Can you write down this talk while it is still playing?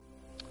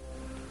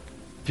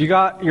If you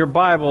got your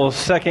Bible,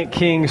 2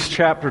 Kings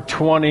chapter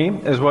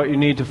 20 is what you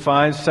need to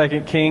find.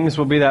 2 Kings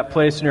will be that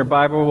place in your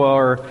Bible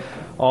where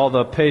all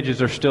the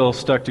pages are still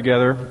stuck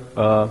together.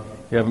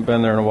 You haven't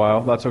been there in a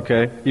while. That's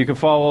okay. You can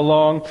follow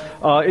along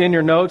in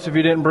your notes if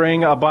you didn't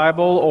bring a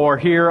Bible, or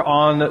here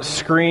on the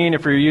screen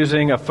if you're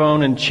using a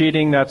phone and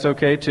cheating, that's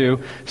okay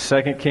too.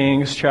 2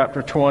 Kings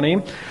chapter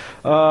 20.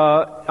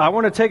 I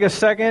want to take a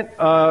second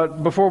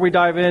before we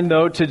dive in,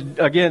 though,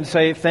 to again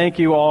say thank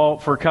you all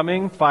for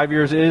coming. 5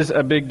 years is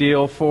a big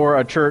deal for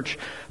a church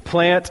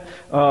plant.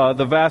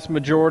 The vast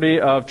majority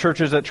of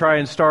churches that try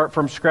and start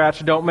from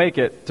scratch don't make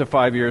it to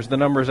 5 years. The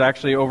number is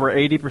actually over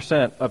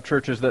 80% of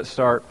churches that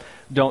start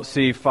don't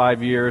see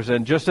 5 years.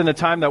 And just in the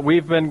time that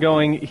we've been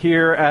going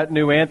here at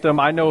New Anthem,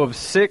 I know of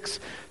 6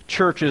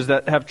 churches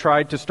that have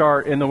tried to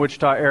start in the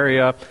Wichita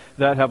area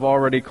that have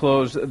already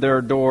closed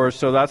their doors.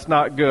 So that's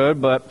not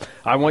good, but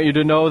I want you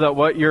to know that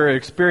what you're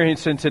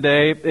experiencing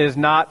today is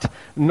not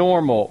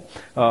normal.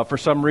 For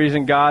some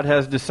reason, God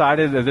has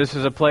decided that this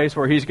is a place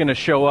where He's going to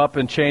show up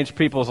and change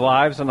people's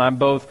lives, and I'm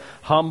both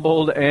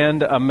humbled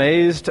and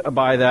amazed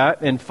by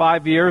that. In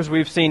 5 years,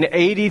 we've seen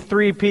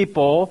 83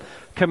 people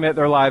commit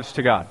their lives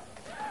to God.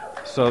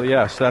 So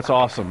yes, that's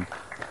awesome.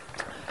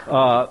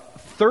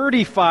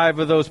 35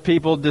 of those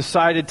people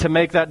decided to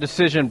make that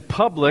decision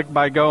public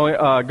by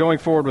going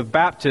forward with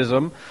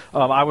baptism.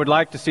 I would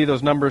like to see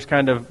those numbers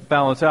kind of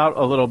balance out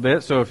a little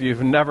bit. So if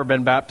you've never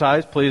been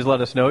baptized, please let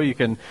us know. You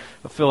can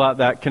fill out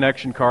that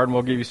connection card and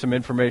we'll give you some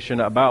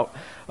information about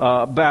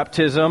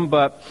baptism.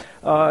 But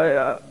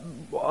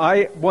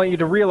I want you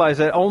to realize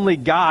that only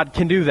God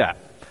can do that.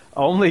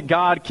 Only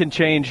God can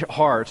change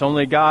hearts.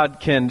 Only God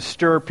can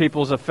stir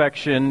people's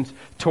affections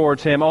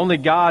towards Him. Only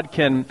God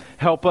can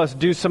help us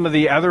do some of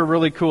the other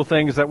really cool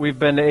things that we've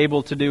been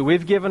able to do.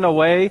 We've given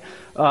away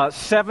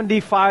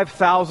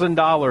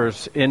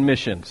 $75,000 in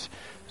missions.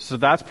 So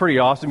that's pretty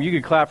awesome. You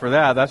can clap for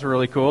that. That's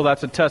really cool.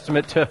 That's a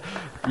testament to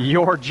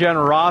your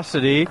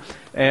generosity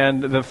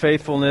and the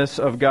faithfulness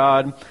of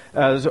God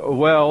as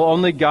well.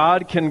 Only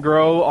God can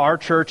grow our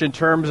church in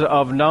terms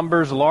of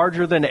numbers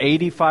larger than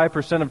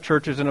 85% of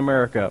churches in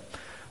America.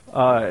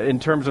 In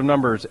terms of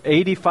numbers,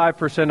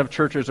 85% of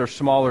churches are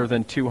smaller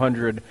than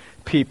 200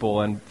 people,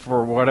 and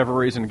for whatever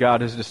reason,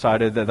 God has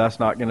decided that that's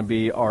not going to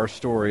be our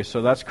story.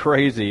 So that's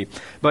crazy.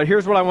 But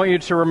here's what I want you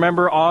to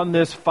remember on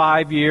this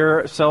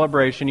 5-year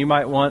celebration. You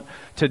might want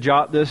to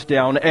jot this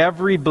down.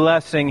 Every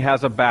blessing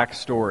has a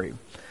backstory.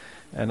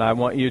 And I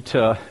want you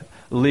to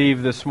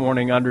leave this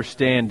morning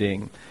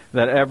understanding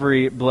that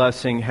every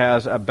blessing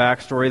has a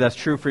backstory. That's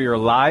true for your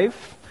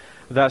life.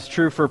 That's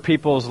true for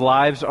people's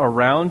lives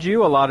around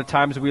you. A lot of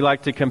times we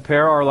like to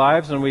compare our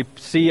lives and we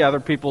see other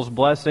people's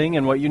blessing,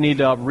 and what you need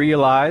to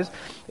realize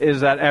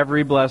is that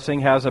every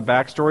blessing has a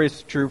backstory.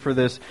 It's true for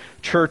this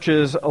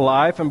church's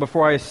life. And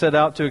before I set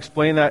out to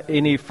explain that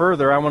any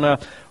further, I want to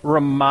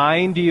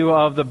remind you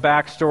of the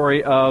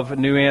backstory of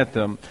New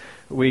Anthem.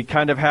 We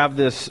kind of have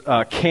this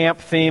camp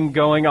theme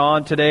going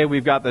on today.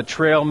 We've got the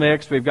trail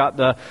mix. We've got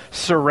the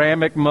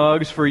ceramic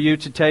mugs for you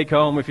to take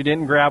home. If you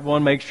didn't grab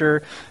one, make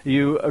sure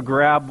you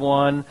grab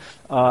one.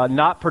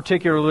 Not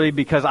particularly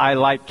because I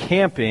like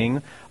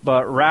camping,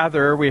 but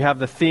rather we have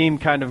the theme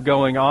kind of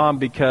going on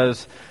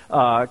because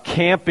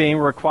camping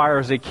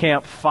requires a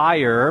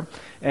campfire,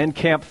 and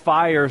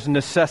campfires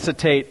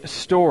necessitate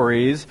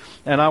stories.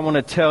 And I want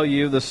to tell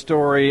you the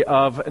story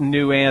of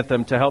New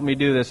Anthem. To help me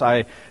do this,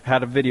 I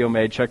had a video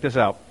made. Check this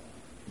out.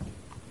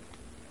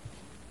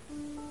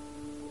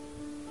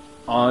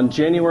 On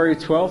January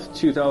 12th,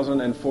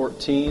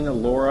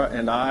 2014, Laura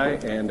and I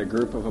and a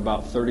group of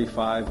about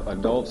 35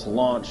 adults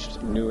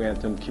launched New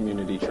Anthem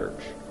Community Church.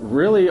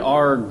 Really,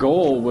 our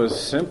goal was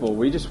simple.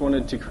 We just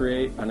wanted to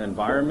create an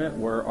environment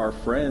where our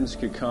friends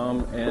could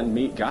come and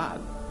meet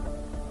God.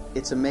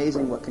 It's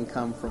amazing what can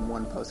come from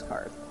one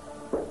postcard.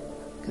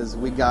 Because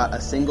we got a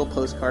single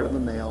postcard in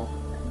the mail,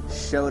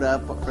 showed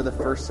up for the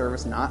first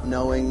service not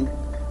knowing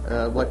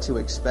what to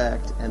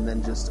expect, and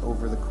then just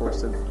over the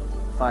course of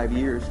 5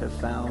 years have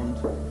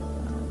found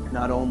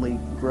not only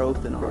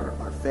growth in our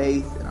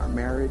faith and our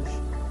marriage,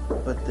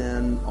 but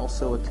then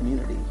also a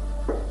community.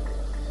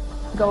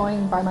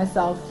 Going by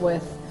myself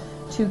with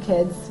 2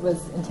 kids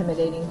was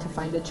intimidating to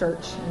find a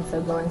church, and so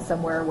going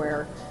somewhere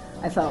where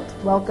I felt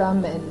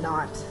welcome and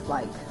not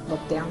like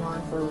looked down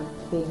on for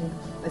being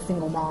a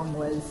single mom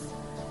was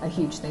a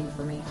huge thing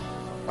for me.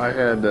 I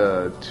had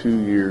 2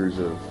 years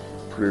of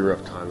pretty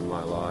rough time in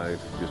my life,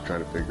 just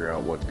trying to figure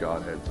out what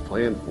God had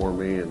planned for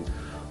me. And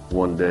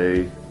one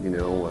day,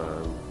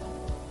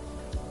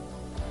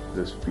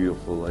 this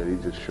beautiful lady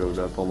just showed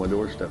up on my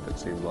doorstep, it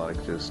seemed like,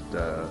 just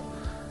out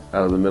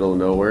of the middle of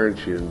nowhere, and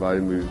she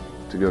invited me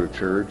to go to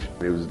church.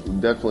 It was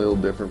definitely a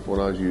little different from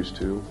what I was used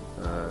to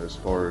as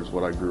far as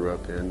what I grew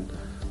up in,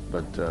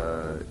 but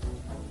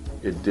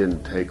it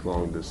didn't take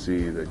long to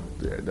see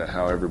that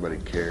how everybody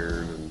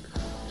cared and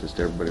just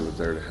everybody was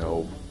there to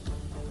help.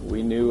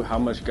 We knew how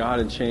much God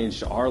had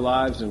changed our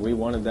lives, and we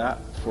wanted that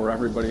for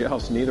everybody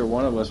else. Neither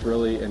one of us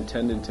really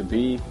intended to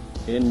be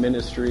in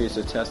ministry is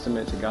a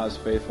testament to God's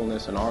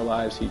faithfulness in our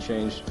lives. He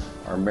changed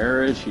our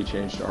marriage. He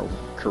changed our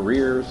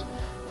careers.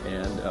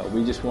 And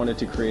we just wanted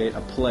to create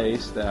a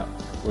place that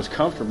was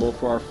comfortable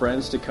for our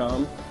friends to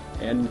come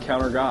and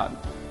encounter God.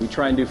 We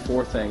try and do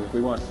 4 things.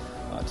 We want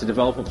to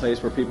develop a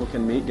place where people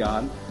can meet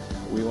God.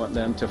 We want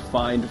them to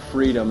find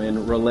freedom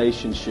in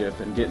relationship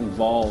and get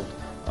involved.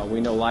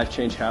 We know life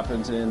change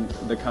happens in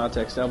the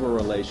context of a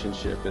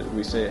relationship.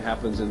 We say it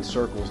happens in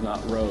circles,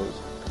 not rows.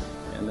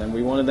 And then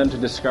we wanted them to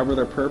discover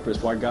their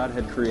purpose, why God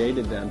had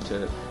created them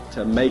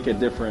to make a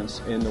difference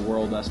in the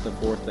world. That's the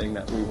 4th thing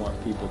that we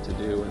want people to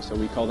do. And so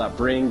we call that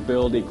bring,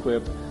 build,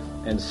 equip,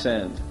 and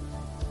send.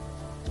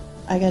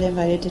 I got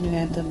invited to New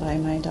Anthem by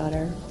my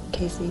daughter,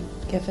 Casey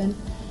Giffen.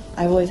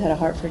 I've always had a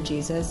heart for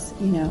Jesus,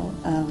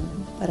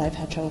 but I've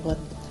had trouble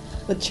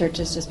with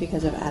churches just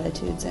because of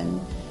attitudes and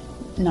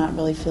not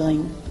really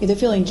either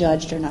feeling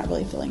judged or not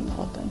really feeling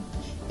welcome.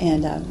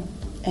 And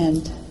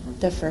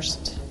the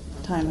first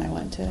time I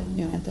went to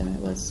New Anthem,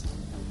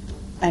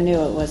 I knew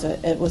it was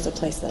a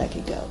place that I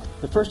could go.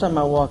 The first time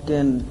I walked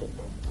in,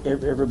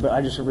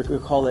 I just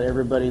recall that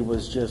everybody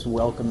was just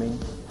welcoming.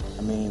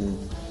 I mean,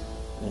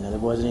 there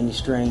wasn't any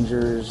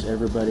strangers.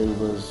 Everybody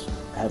was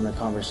having a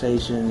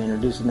conversation,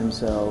 introducing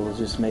themselves,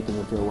 just making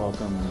me feel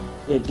welcome.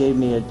 It gave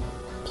me a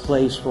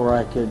place where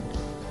I could,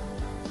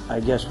 I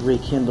guess,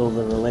 rekindle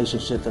the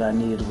relationship that I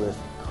needed with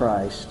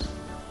Christ.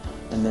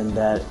 And then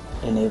that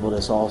enabled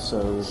us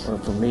also, or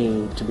for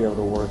me, to be able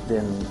to work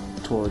then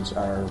towards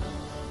our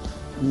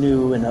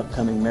new and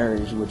upcoming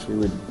marriage, which we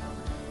would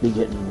be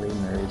getting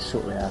remarried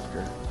shortly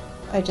after.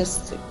 I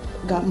just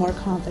got more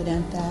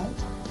confident that,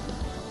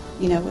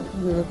 we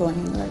were going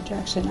in the right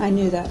direction. I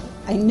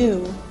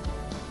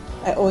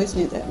always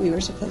knew that we were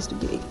supposed to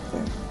be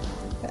together.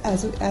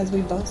 As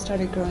we both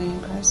started growing in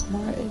Christ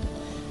more, it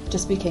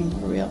just became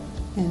more real.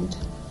 And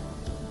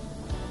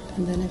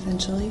then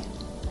eventually,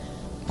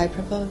 I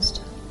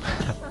proposed.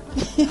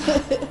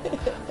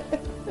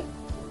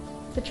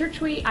 The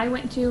church I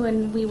went to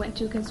and we went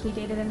to because we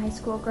dated in high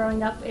school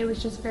growing up, it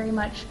was just very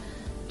much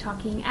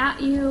talking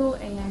at you,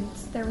 and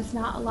there was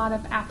not a lot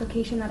of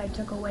application that I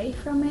took away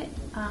from it.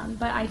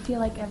 But I feel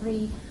like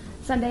every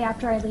Sunday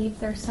after I leave,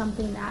 there's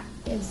something that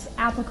is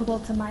applicable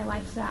to my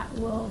life that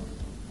will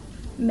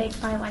make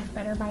my life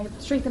better,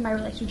 strengthen my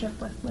relationship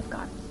with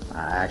God.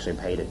 I actually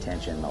paid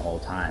attention the whole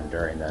time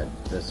during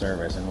the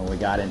service, and when we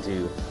got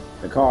into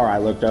the car, I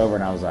looked over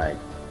and I was like,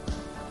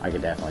 I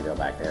could definitely go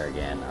back there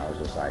again. I was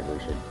just like,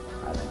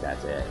 I think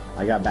that's it.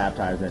 I got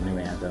baptized at New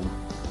Anthem.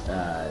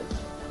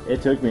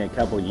 It took me a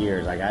couple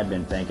years. I'd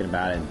been thinking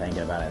about it and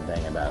thinking about it and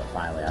thinking about it.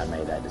 Finally, I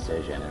made that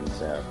decision, and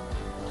so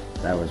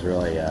that was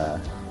really,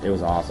 it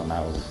was awesome.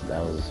 That was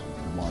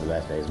one of the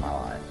best days of my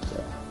life.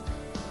 So.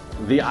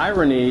 The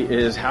irony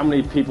is how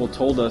many people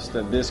told us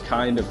that this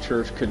kind of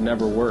church could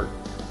never work,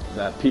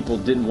 that people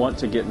didn't want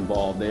to get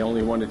involved. They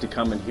only wanted to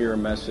come and hear a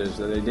message,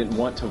 that they didn't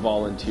want to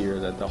volunteer,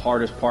 that the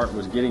hardest part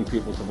was getting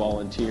people to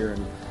volunteer,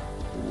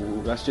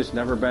 and that's just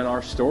never been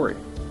our story.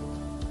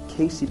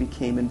 Casey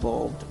became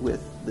involved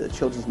with the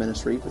children's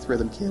ministry, with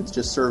Rhythm Kids,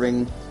 just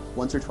serving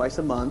once or twice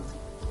a month.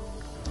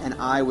 And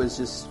I was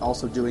just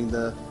also doing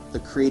the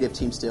creative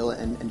team still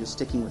and just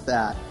sticking with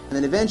that. And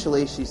then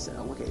eventually she said,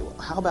 okay, well,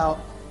 how about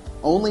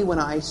only when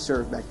I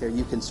serve back there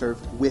you can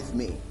serve with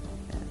me?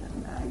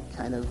 And I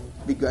kind of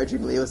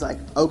begrudgingly was like,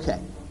 okay,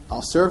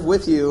 I'll serve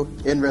with you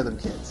in Rhythm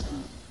Kids.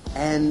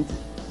 And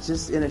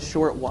just in a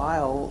short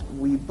while,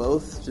 we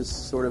both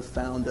just sort of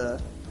found a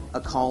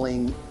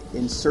calling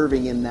in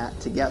serving in that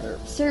together.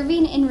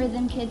 Serving in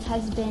Rhythm Kids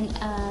has been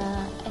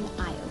an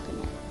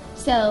eye-opener.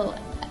 So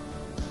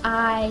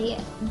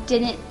I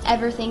didn't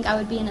ever think I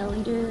would be in a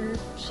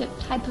leadership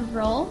type of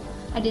role.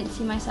 I didn't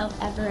see myself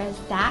ever as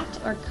that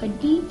or could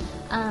be,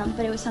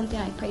 but it was something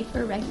I prayed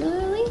for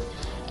regularly.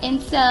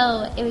 And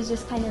so it was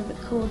just kind of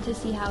cool to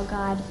see how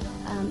God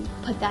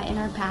put that in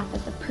our path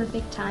at the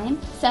perfect time.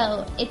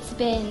 So it's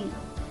been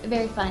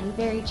very fun,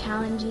 very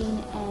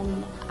challenging,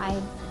 and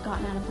I've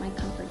gotten out of my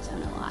comfort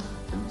zone a lot.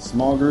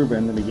 Small group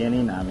in the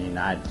beginning,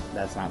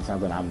 that's not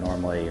something I'm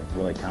normally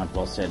really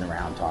comfortable sitting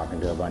around talking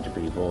to a bunch of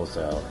people.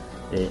 So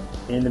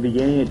in the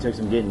beginning, it took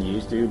some getting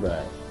used to,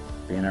 but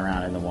being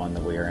around in the one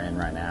that we are in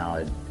right now,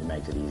 it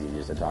makes it easy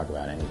just to talk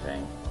about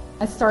anything.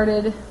 I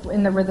started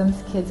in the Rhythm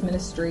Kids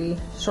ministry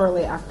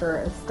shortly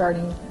after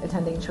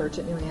attending church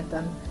at New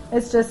Anthem.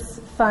 It's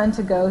just fun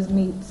to go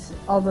meet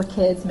all the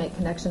kids, make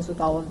connections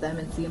with all of them,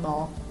 and see them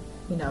all,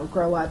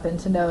 grow up, and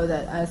to know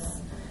that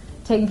us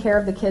taking care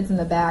of the kids in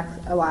the back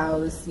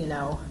allows,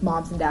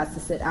 moms and dads to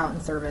sit out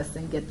in service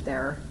and get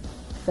their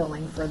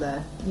filling for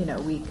the,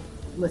 week,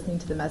 listening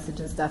to the message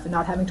and stuff, and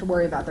not having to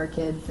worry about their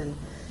kids and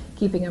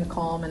keeping them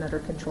calm and under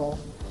control.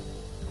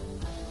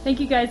 Thank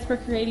you guys for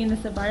creating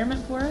this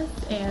environment for us,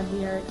 and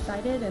we are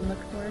excited and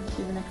look forward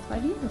to the next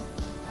 5 years.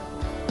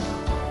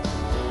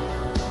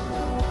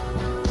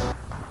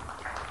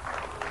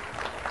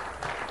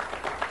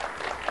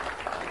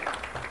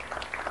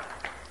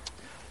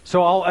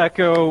 So I'll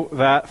echo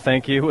that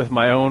thank you with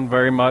my own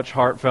very much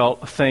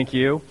heartfelt thank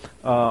you.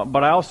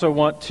 But I also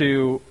want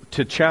to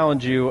to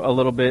challenge you a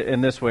little bit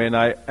in this way, and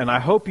I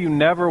hope you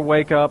never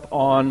wake up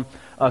on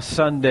a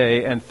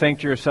Sunday and think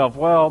to yourself,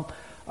 well,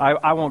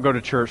 I won't go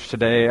to church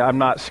today. I'm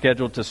not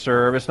scheduled to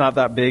serve. It's not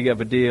that big of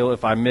a deal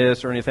if I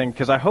miss or anything,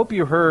 because I hope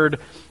you heard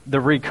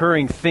the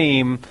recurring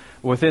theme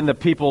within the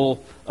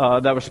people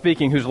that were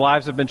speaking whose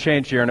lives have been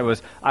changed here, and it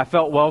was, I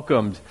felt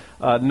welcomed.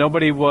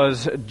 Nobody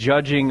was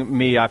judging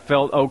me. I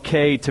felt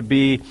okay to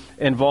be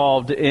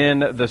involved in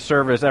the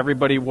service.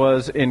 Everybody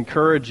was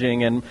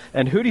encouraging.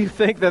 And who do you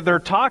think that they're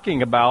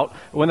talking about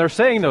when they're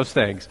saying those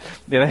things?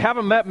 They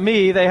haven't met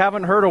me. They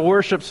haven't heard a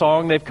worship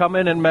song. They've come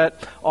in and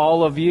met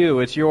all of you.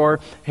 It's your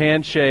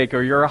handshake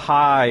or your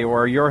hi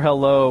or your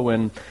hello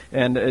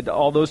and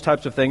all those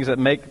types of things that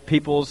make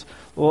people's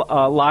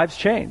lives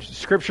change.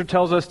 Scripture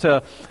tells us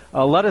to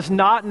let us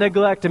not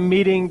neglect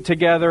meeting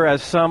together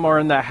as some are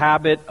in the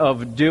habit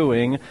of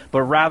doing,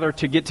 but rather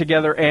to get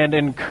together and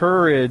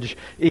encourage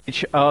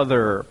each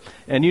other.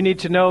 And you need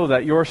to know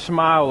that your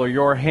smile or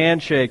your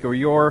handshake or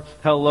your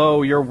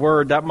hello, your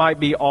word, that might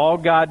be all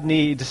God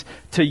needs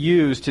to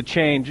use to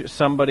change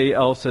somebody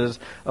else's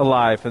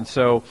life. And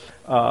so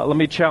let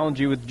me challenge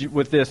you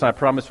with this, and I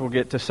promise we'll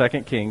get to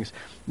 2 Kings.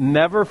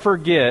 Never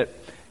forget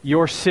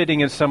you're sitting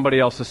in somebody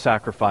else's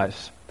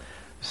sacrifice.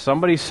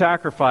 Somebody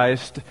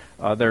sacrificed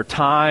their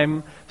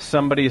time,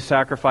 somebody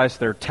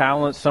sacrificed their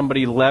talent,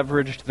 somebody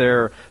leveraged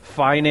their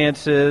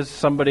finances,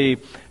 somebody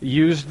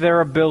used their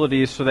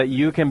abilities so that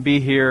you can be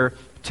here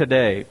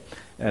today.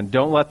 And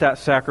don't let that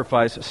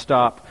sacrifice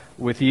stop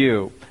with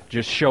you.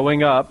 Just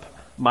showing up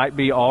might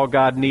be all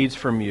God needs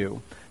from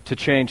you to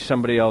change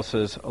somebody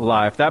else's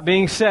life. That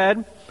being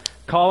said,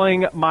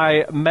 calling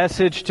my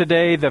message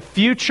today the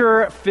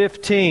Future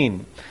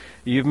 15.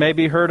 You've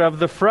maybe heard of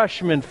the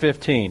Freshman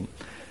 15.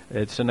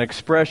 It's an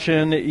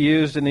expression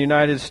used in the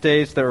United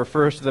States that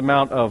refers to the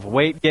amount of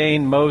weight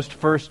gain most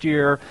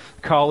first-year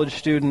college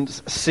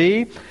students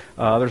see.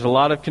 There's a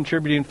lot of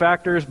contributing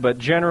factors, but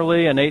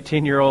generally an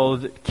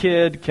 18-year-old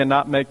kid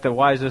cannot make the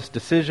wisest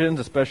decisions,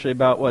 especially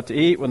about what to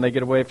eat when they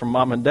get away from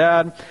mom and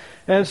dad.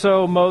 And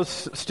so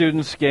most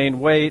students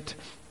gain weight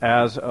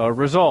as a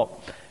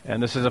result.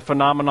 And this is a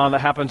phenomenon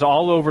that happens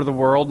all over the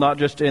world, not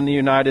just in the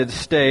United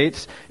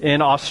States.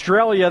 In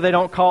Australia, they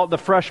don't call it the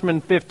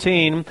Freshman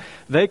 15.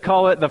 They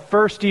call it the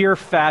first-year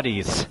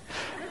fatties.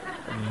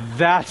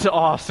 That's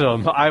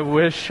awesome. I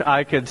wish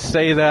I could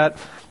say that.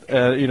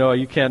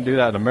 You can't do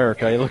that in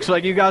America. It looks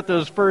like you got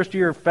those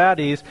first-year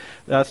fatties.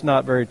 That's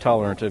not very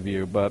tolerant of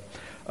you. But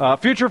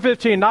Future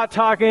 15, not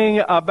talking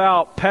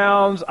about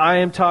pounds. I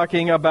am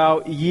talking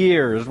about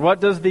years. What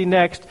does the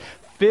next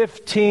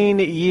 15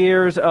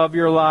 years of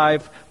your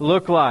life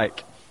look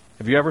like?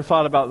 Have you ever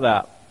thought about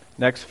that?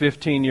 Next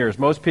 15 years.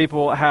 Most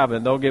people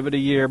haven't. They'll give it a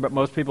year, but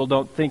most people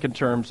don't think in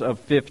terms of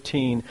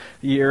 15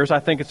 years. I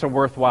think it's a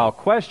worthwhile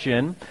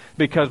question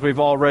because we've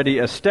already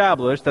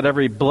established that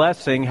every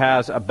blessing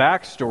has a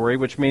backstory,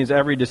 which means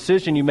every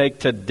decision you make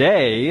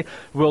today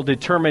will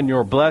determine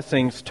your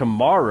blessings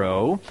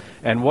tomorrow.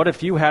 And what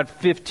if you had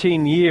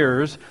 15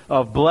 years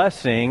of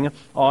blessing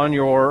on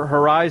your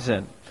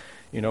horizon?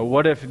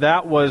 What if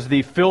that was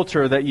the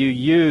filter that you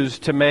use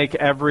to make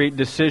every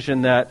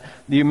decision that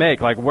you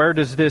make? Like, where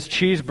does this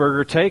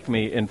cheeseburger take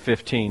me in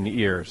 15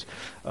 years?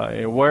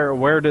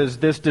 Where does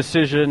this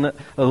decision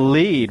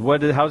lead?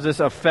 How does this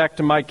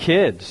affect my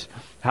kids?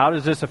 How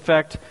does this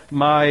affect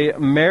my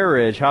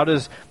marriage? How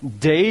does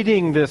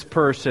dating this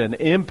person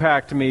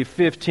impact me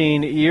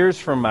 15 years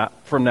from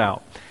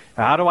now?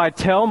 How do I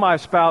tell my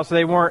spouse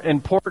they weren't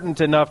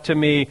important enough to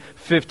me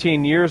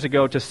 15 years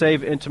ago to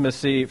save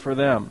intimacy for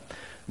them?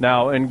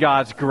 Now, in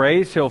God's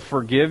grace, He'll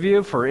forgive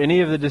you for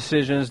any of the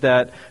decisions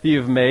that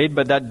you've made,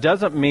 but that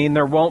doesn't mean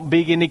there won't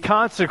be any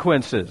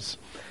consequences.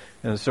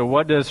 And so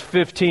what does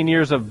 15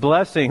 years of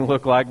blessing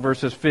look like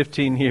versus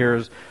 15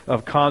 years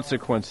of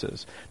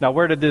consequences? Now,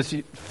 where did this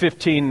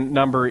 15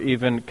 number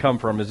even come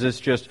from? Is this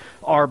just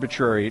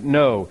arbitrary?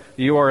 No.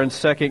 You are in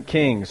 2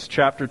 Kings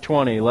chapter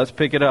 20. Let's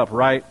pick it up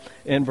right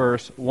in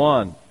verse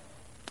 1.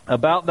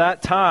 About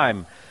that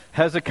time,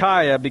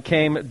 Hezekiah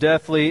became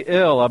deathly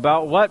ill.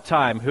 About what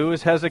time? Who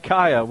is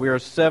Hezekiah? We are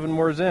 7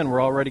 words in.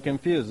 We're already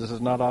confused. This is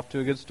not off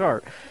to a good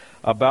start.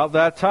 About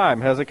that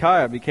time,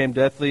 Hezekiah became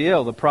deathly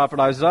ill. The prophet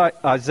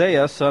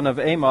Isaiah, son of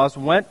Amos,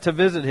 went to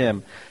visit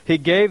him. He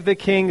gave the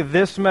king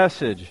this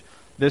message.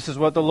 This is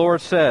what the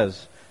Lord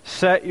says.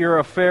 Set your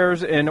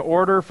affairs in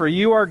order, for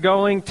you are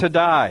going to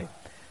die.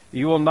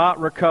 You will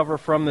not recover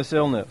from this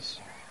illness.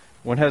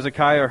 When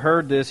Hezekiah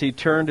heard this, he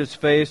turned his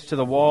face to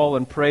the wall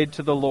and prayed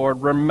to the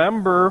Lord,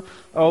 Remember,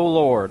 O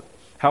Lord,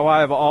 how I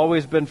have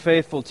always been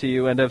faithful to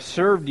you and have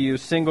served you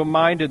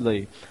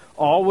single-mindedly,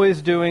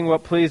 always doing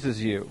what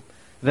pleases you.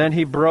 Then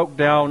he broke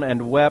down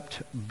and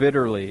wept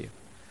bitterly.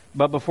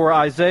 But before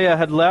Isaiah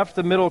had left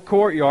the middle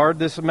courtyard,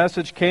 this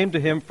message came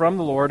to him from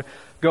the Lord,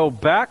 Go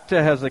back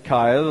to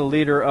Hezekiah, the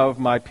leader of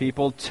my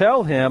people.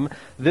 Tell him,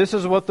 this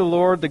is what the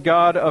Lord, the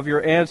God of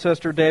your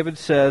ancestor David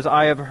says,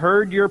 I have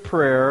heard your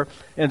prayer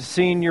and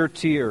seen your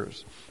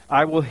tears.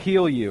 I will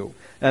heal you.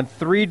 And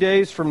 3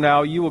 days from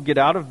now you will get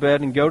out of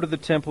bed and go to the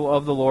temple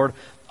of the Lord.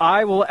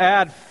 I will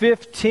add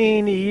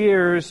 15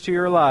 years to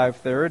your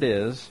life. There it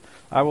is.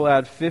 I will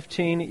add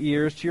 15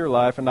 years to your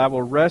life, and I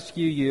will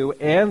rescue you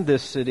and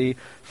this city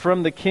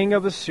from the king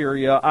of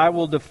Assyria. I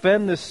will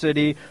defend this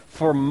city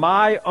for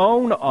my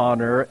own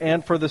honor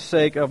and for the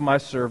sake of my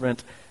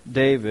servant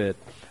David.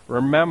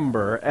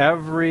 Remember,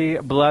 every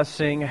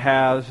blessing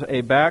has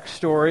a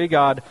backstory.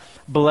 God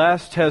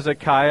blessed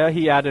Hezekiah.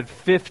 He added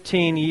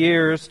 15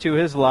 years to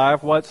his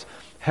life. What's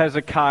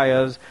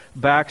Hezekiah's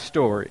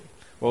backstory?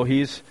 Well,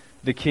 he's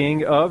the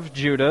king of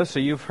Judah. So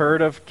you've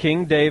heard of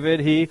King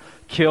David. He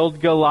killed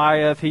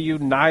Goliath. He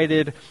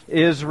united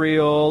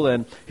Israel,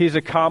 and he's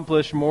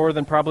accomplished more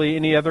than probably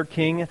any other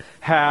king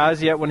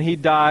has. Yet when he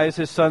dies,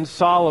 his son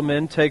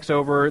Solomon takes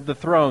over the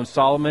throne.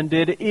 Solomon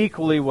did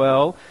equally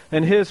well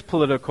in his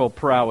political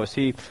prowess.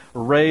 He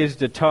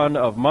raised a ton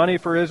of money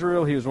for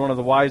Israel. He was one of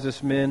the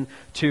wisest men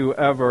to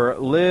ever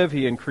live.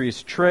 He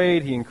increased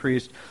trade. He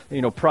increased,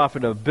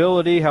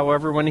 profitability.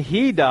 However, when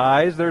he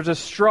dies, there's a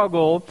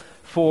struggle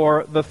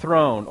for the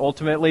throne.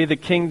 Ultimately, the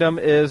kingdom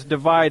is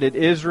divided.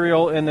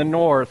 Israel in the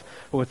north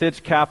with its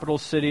capital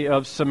city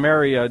of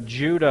Samaria,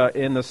 Judah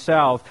in the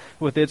south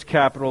with its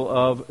capital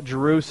of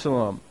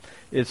Jerusalem.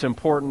 It's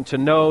important to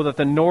know that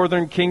the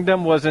northern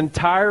kingdom was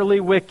entirely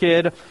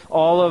wicked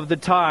all of the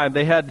time.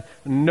 They had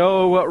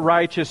no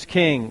righteous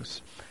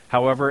kings.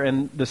 However,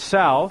 in the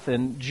south,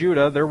 in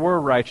Judah, there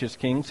were righteous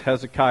kings,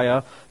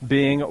 Hezekiah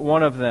being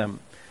one of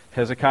them.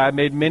 Hezekiah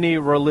made many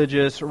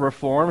religious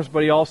reforms,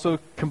 but he also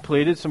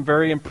completed some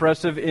very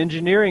impressive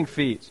engineering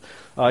feats.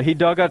 He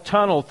dug a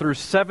tunnel through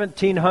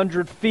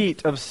 1,700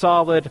 feet of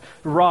solid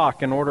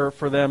rock in order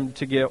for them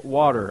to get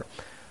water.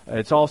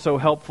 It's also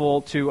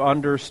helpful to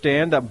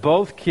understand that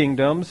both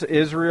kingdoms,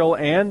 Israel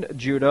and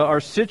Judah, are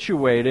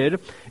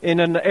situated in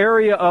an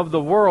area of the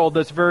world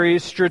that's very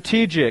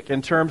strategic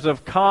in terms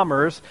of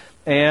commerce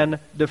and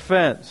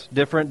defense.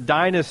 Different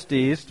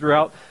dynasties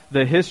throughout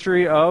the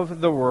history of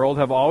the world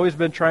have always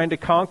been trying to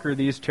conquer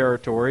these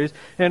territories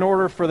in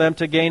order for them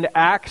to gain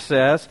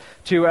access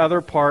to other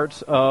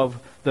parts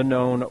of the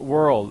known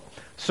world.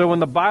 So when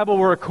the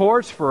Bible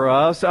records for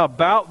us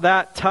about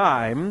that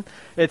time,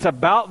 it's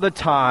about the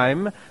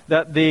time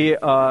that the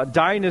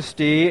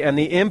dynasty and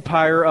the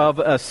empire of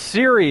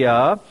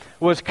Assyria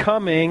was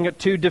coming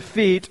to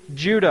defeat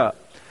Judah.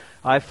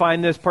 I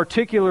find this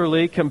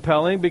particularly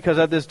compelling because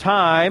at this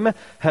time,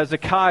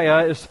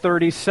 Hezekiah is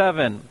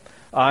 37.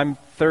 I'm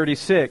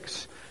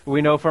 36.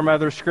 We know from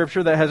other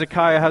scripture that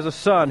Hezekiah has a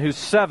son who's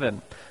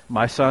 7.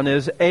 My son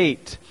is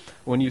 8.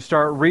 When you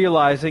start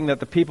realizing that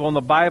the people in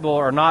the Bible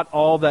are not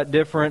all that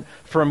different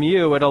from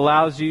you, it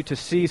allows you to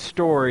see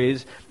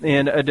stories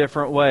in a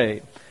different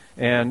way.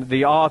 And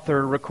the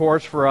author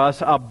records for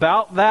us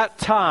about that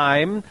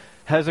time,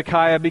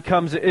 Hezekiah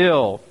becomes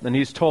ill, and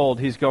he's told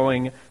he's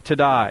going to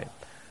die.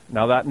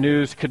 Now, that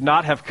news could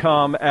not have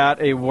come at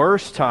a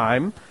worse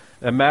time.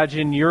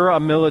 Imagine you're a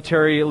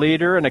military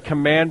leader and a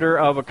commander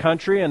of a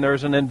country, and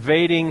there's an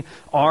invading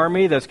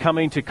army that's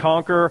coming to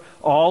conquer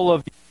all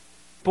of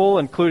people,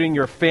 including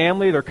your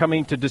family. They're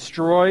coming to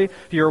destroy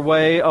your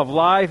way of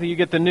life. You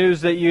get the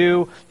news that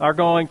you are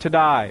going to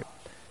die.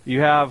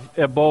 You have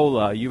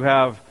Ebola. You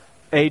have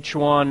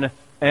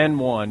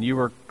H1N1. You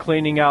were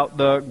cleaning out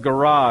the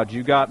garage.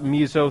 You got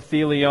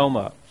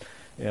mesothelioma.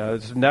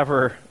 It's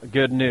never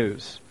good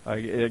news. I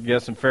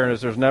guess in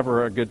fairness, there's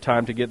never a good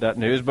time to get that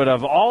news. But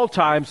of all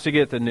times to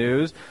get the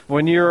news,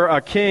 when you're a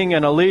king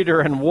and a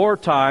leader in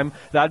wartime,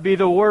 that'd be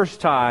the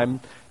worst time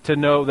to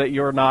know that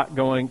you're not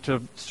going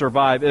to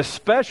survive,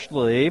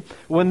 especially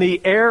when the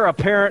heir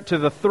apparent to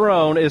the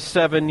throne is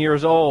 7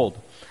 years old.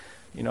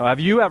 Have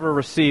you ever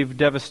received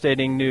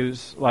devastating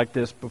news like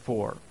this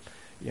before?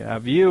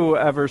 Have you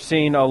ever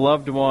seen a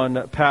loved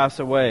one pass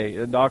away?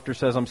 The doctor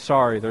says, "I'm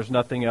sorry, there's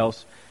nothing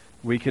else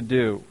we could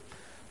do."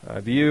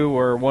 Have you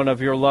or one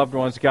of your loved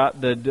ones got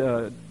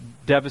the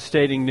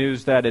devastating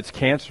news that it's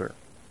cancer?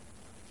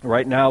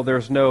 Right now,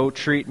 there's no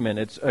treatment.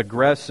 It's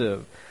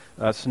aggressive.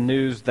 That's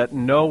news that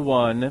no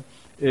one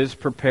is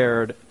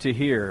prepared to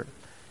hear.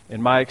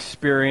 In my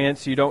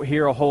experience, you don't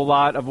hear a whole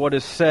lot of what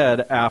is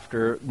said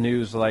after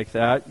news like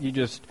that. You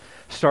just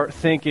start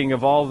thinking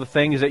of all the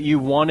things that you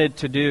wanted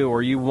to do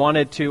or you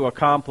wanted to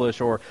accomplish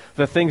or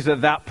the things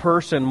that that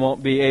person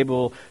won't be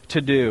able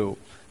to do.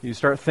 You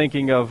start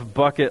thinking of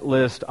bucket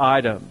list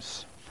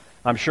items.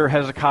 I'm sure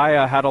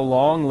Hezekiah had a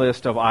long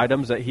list of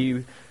items that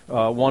he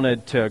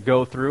wanted to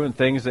go through and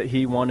things that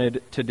he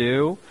wanted to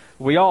do.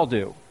 We all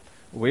do.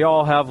 We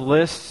all have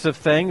lists of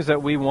things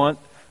that we want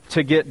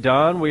to get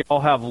done. We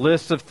all have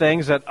lists of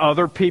things that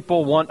other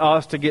people want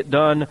us to get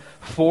done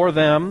for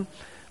them.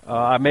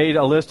 I made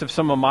a list of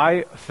some of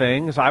my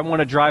things. I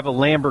want to drive a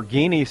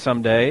Lamborghini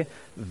someday.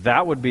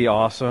 That would be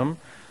awesome.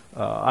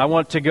 I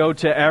want to go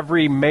to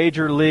every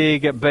major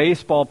league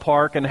baseball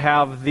park and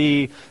have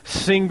the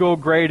single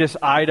greatest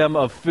item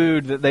of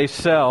food that they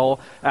sell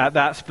at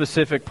that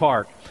specific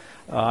park.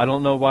 I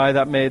don't know why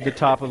that made the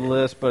top of the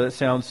list, but it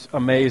sounds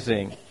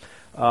amazing.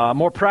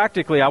 More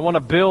practically, I want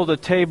to build a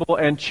table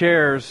and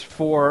chairs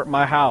for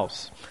my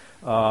house.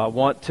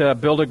 want to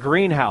build a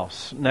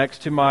greenhouse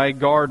next to my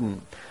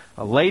garden.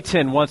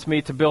 Layton wants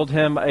me to build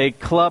him a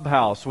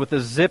clubhouse with a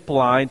zip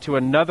line to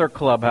another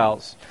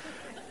clubhouse.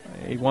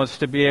 He wants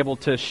to be able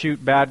to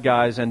shoot bad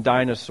guys and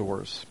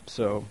dinosaurs.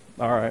 So,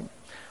 all right.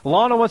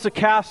 Lana wants a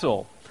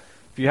castle.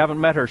 If you haven't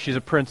met her, she's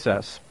a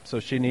princess, so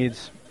she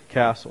needs a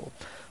castle.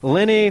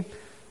 Lenny,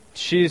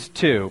 she's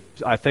 2.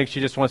 I think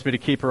she just wants me to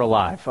keep her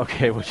alive.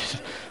 Okay, which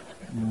is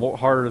more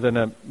harder than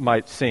it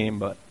might seem.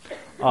 But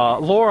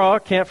Laura,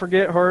 can't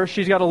forget her.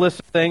 She's got a list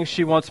of things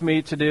she wants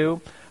me to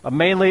do.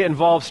 Mainly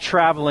involves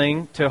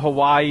traveling to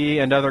Hawaii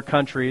and other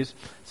countries.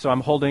 So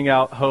I'm holding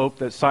out hope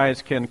that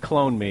science can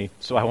clone me,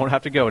 so I won't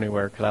have to go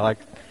anywhere because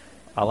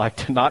I like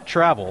to not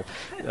travel.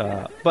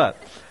 But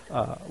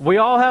we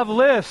all have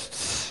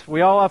lists. We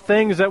all have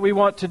things that we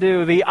want to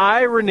do. The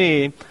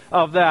irony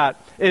of that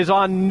is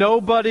on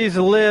nobody's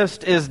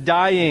list is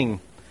dying.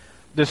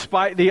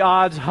 Despite the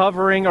odds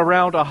hovering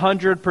around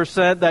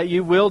 100% that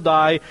you will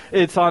die,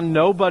 it's on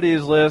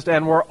nobody's list,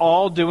 and we're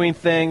all doing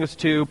things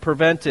to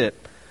prevent it.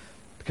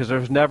 Because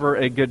there's never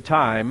a good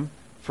time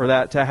for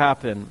that to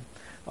happen.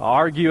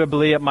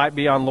 Arguably, it might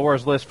be on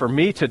Laura's list for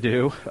me to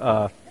do,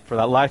 for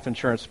that life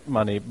insurance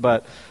money.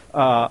 But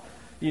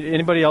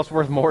anybody else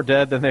worth more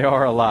dead than they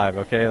are alive?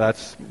 Okay,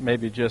 that's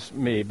maybe just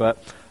me. But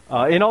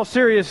in all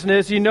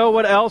seriousness, you know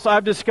what else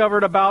I've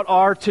discovered about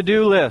our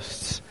to-do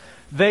lists?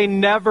 They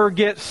never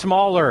get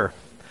smaller.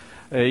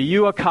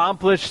 You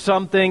accomplish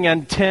something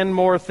and 10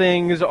 more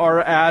things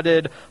are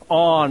added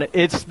on.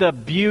 It's the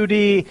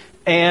beauty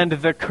and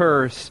the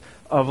curse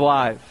of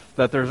life,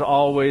 that there's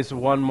always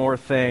one more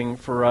thing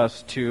for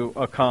us to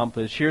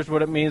accomplish. Here's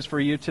what it means for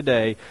you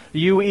today.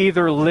 You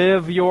either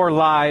live your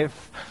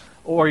life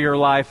or your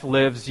life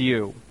lives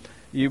you.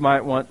 You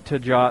might want to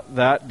jot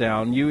that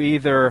down. You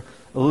either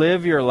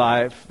live your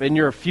life in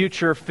your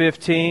future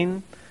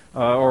 15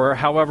 or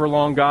however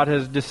long God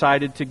has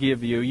decided to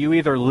give you. You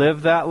either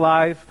live that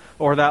life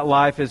or that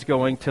life is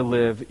going to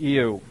live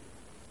you.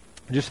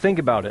 Just think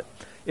about it.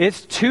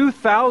 It's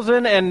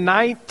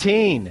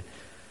 2019.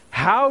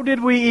 How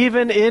did we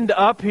even end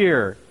up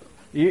here?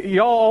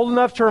 Y'all old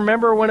enough to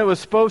remember when it was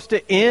supposed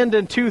to end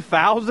in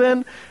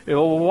 2000?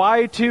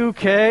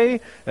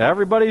 Y2K.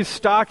 Everybody's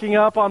stocking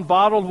up on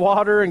bottled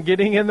water and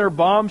getting in their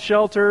bomb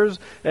shelters,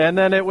 and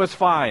then it was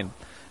fine.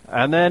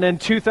 And then in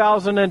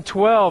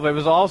 2012, it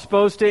was all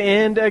supposed to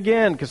end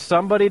again because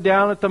somebody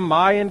down at the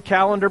Mayan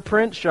calendar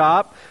print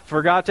shop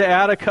forgot to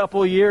add a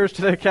couple years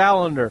to the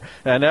calendar.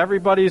 And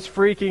everybody's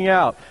freaking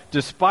out,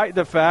 despite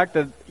the fact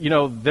that,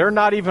 they're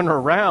not even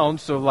around.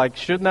 So,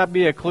 shouldn't that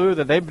be a clue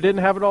that they didn't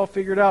have it all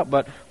figured out?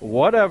 But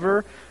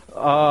whatever.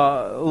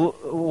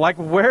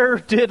 Where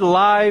did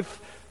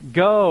life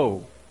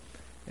go?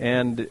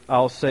 And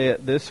I'll say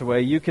it this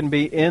way. You can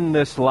be in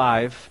this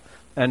life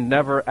and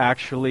never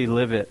actually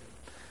live it.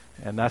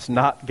 And that's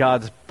not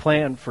God's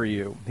plan for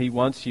you. He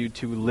wants you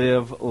to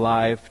live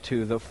life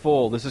to the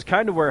full. This is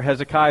kind of where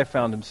Hezekiah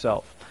found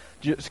himself,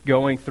 just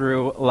going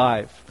through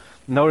life.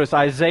 Notice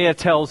Isaiah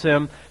tells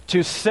him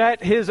to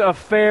set his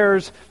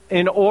affairs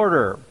in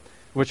order,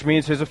 which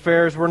means his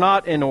affairs were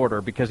not in order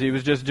because he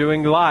was just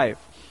doing life,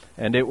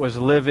 and it was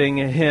living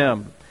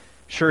him.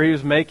 Sure, he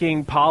was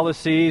making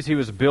policies, he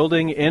was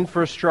building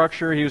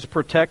infrastructure, he was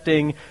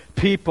protecting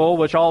people,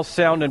 which all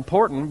sound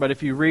important, but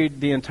if you read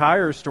the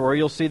entire story,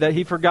 you'll see that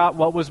he forgot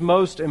what was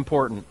most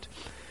important.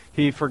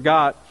 He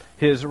forgot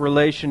his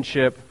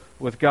relationship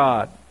with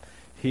God.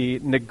 He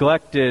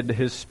neglected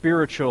his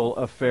spiritual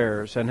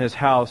affairs, and his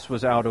house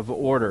was out of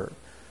order.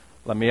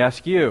 Let me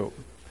ask you,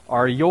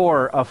 are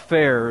your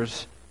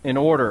affairs in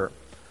order?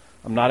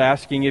 I'm not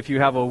asking if you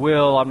have a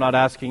will. I'm not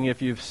asking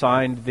if you've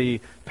signed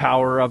the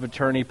power of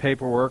attorney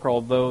paperwork,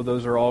 although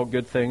those are all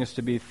good things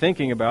to be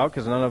thinking about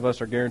because none of us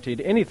are guaranteed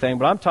anything.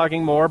 But I'm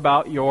talking more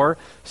about your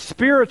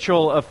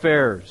spiritual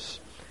affairs.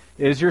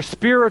 Is your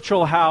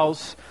spiritual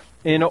house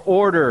in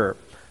order?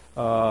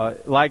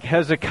 Like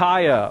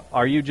Hezekiah,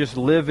 are you just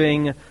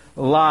living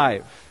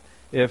life?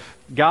 If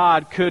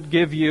God could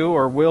give you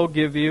or will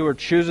give you or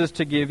chooses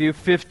to give you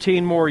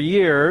 15 more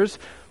years,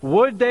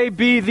 would they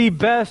be the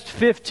best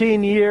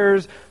 15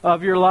 years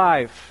of your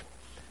life?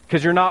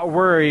 Because you're not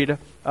worried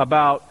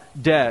about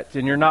debt,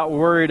 and you're not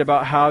worried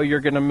about how you're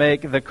going to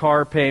make the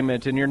car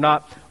payment, and you're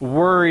not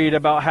worried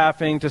about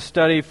having to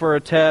study for a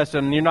test,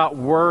 and you're not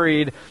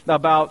worried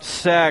about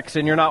sex,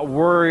 and you're not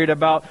worried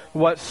about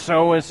what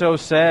so-and-so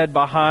said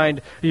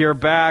behind your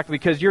back,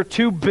 because you're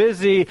too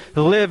busy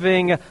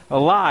living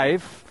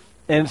life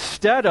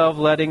instead of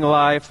letting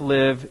life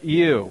live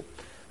you.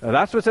 Now,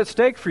 that's what's at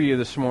stake for you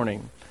this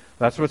morning.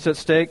 That's what's at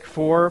stake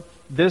for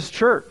this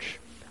church.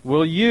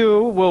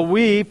 Will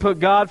we put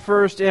God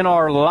first in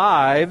our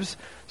lives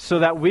so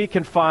that we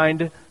can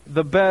find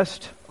the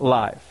best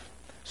life,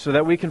 so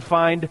that we can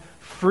find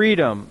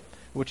freedom,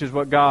 which is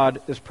what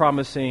God is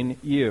promising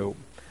you.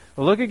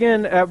 Well, look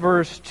again at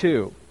verse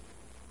 2.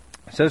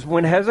 It says,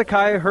 when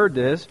Hezekiah heard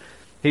this,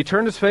 he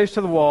turned his face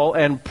to the wall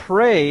and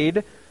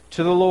prayed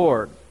to the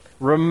Lord.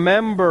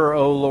 Remember,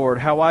 O Lord,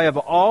 how I have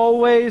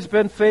always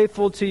been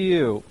faithful to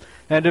you,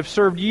 and have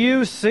served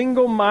you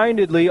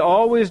single-mindedly,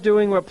 always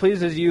doing what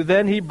pleases you.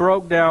 Then he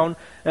broke down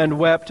and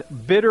wept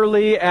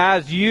bitterly,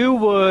 as you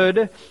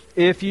would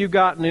if you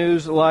got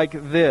news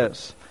like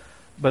this.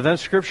 But then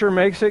Scripture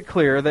makes it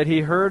clear that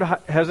he heard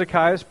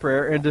Hezekiah's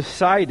prayer and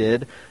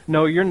decided,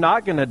 no, you're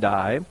not going to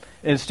die.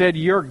 Instead,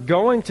 you're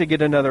going to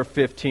get another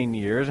 15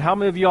 years. How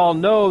many of you all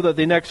know that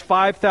the next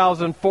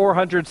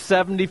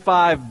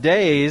 5,475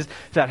 days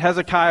that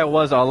Hezekiah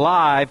was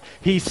alive,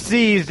 he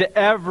seized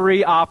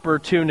every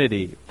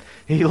opportunity.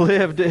 He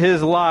lived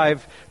his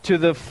life to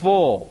the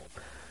full.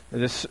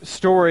 This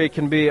story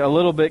can be a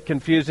little bit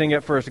confusing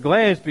at first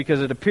glance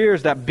because it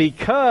appears that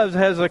because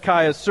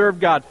Hezekiah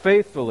served God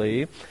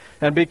faithfully,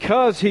 and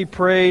because he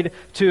prayed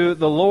to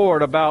the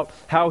Lord about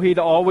how he'd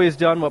always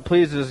done what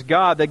pleases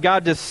God, that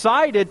God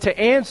decided to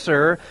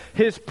answer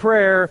his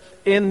prayer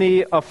in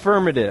the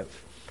affirmative.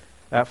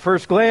 At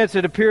first glance,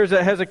 it appears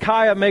that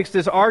Hezekiah makes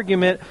this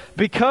argument,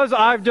 because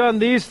I've done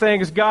these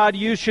things, God,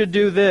 you should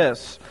do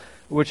this,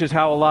 which is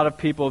how a lot of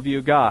people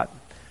view God,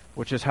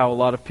 which is how a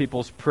lot of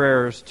people's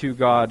prayers to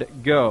God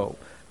go.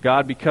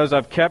 God, because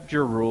I've kept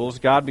your rules,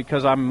 God,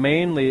 because I'm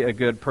mainly a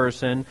good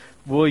person,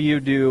 will you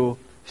do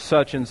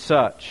such and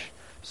such?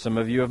 Some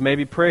of you have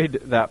maybe prayed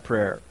that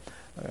prayer.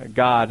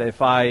 God,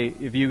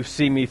 if you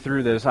see me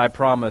through this, I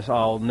promise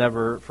I'll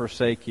never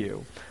forsake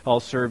you. I'll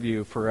serve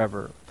you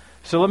forever.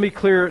 So let me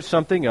clear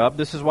something up.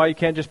 This is why you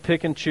can't just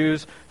pick and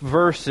choose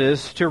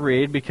verses to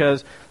read,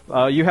 because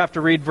you have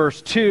to read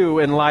verse 2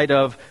 in light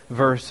of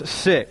verse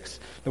 6,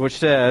 which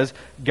says,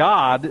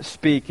 God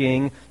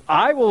speaking,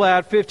 I will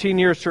add 15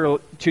 years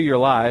to your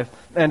life,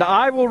 and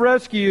I will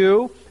rescue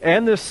you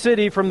and this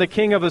city from the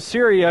king of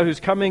Assyria who's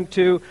coming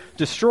to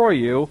destroy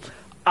you.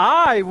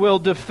 I will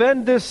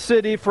defend this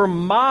city for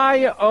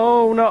my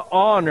own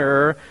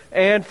honor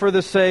and for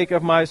the sake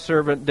of my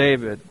servant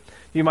David.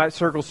 You might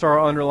circle, star,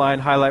 underline,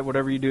 highlight,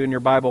 whatever you do in your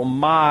Bible,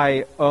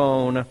 my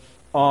own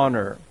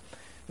honor.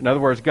 In other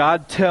words,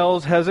 God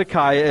tells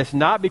Hezekiah, it's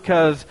not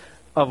because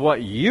of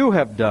what you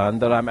have done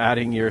that I'm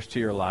adding years to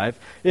your life.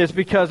 It's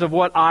because of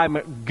what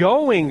I'm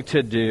going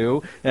to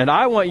do, and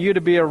I want you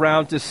to be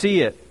around to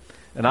see it.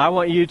 And I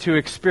want you to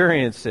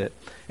experience it.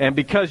 And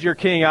because you're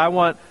king, I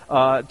want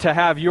to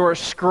have your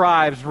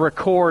scribes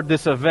record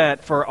this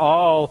event for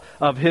all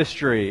of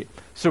history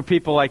so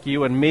people like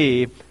you and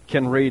me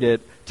can read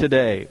it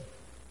today.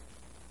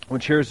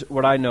 Which here's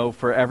what I know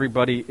for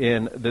everybody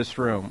in this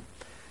room.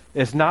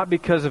 It's not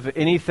because of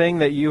anything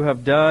that you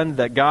have done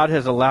that God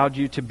has allowed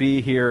you to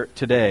be here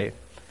today.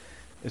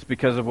 It's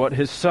because of what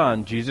His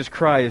Son, Jesus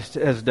Christ,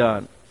 has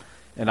done.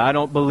 And I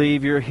don't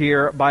believe you're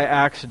here by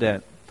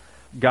accident.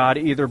 God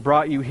either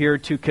brought you here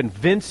to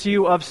convince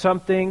you of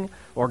something,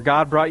 or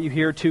God brought you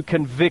here to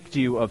convict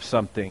you of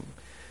something.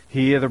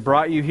 He either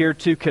brought you here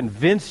to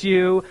convince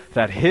you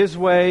that His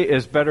way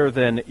is better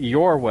than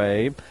your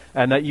way,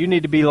 and that you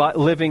need to be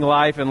living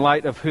life in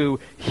light of who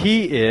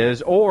He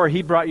is, or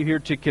He brought you here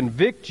to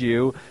convict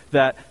you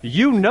that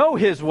you know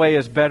His way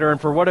is better,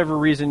 and for whatever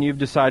reason you've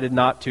decided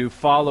not to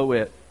follow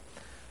it.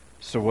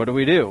 So what do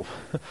we do?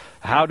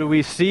 How do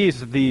we seize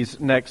these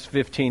next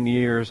 15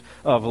 years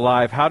of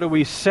life? How do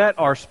we set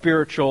our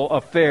spiritual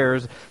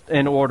affairs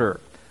in order?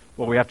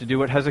 Well, we have to do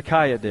what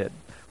Hezekiah did.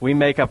 We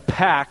make a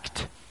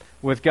pact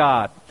with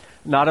God.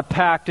 Not a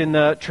pact in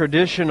the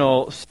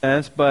traditional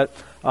sense, but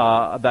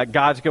that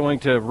God's going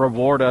to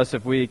reward us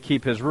if we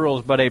keep His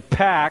rules, but a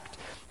pact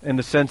in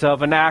the sense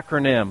of an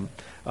acronym.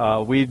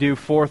 We do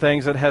 4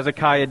 things that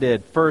Hezekiah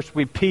did. First,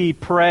 we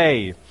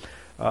pray.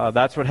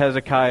 That's what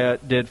Hezekiah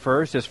did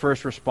first. His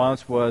first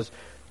response was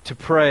to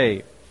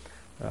pray.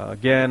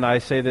 Again, I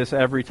say this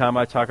every time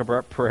I talk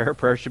about prayer.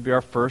 Prayer should be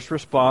our first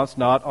response,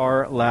 not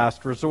our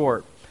last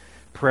resort.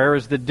 Prayer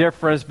is the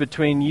difference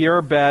between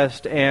your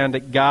best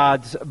and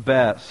God's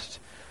best.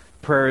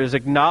 Prayer is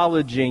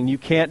acknowledging you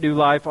can't do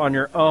life on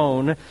your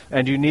own,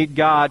 and you need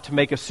God to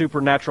make a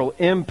supernatural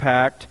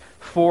impact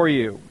for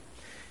you.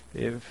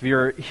 If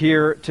you're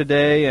here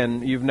today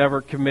and you've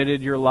never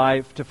committed your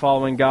life to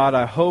following God,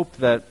 I hope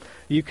that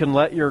you can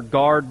let your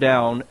guard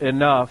down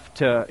enough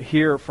to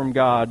hear from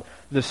God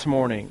this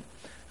morning.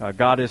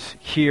 God is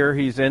here.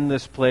 He's in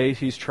this place.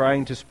 He's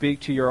trying to speak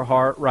to your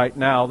heart right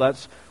now.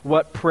 That's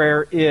what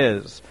prayer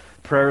is.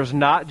 Prayer is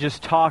not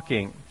just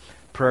talking.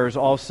 Prayer is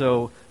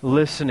also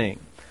listening.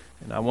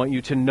 And I want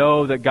you to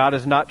know that God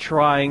is not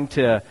trying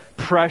to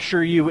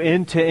pressure you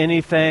into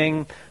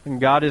anything,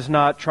 and God is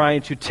not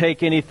trying to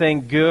take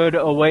anything good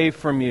away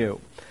from you.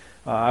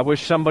 I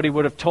wish somebody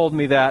would have told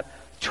me that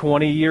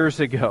 20 years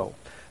ago,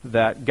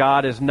 that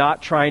God is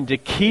not trying to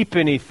keep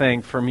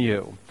anything from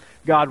you.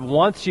 God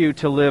wants you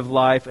to live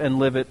life and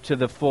live it to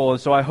the full. And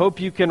so I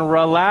hope you can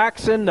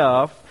relax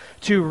enough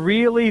to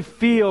really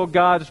feel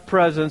God's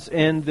presence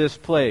in this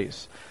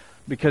place.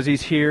 Because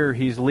He's here,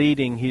 He's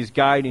leading, He's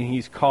guiding,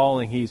 He's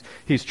calling,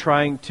 He's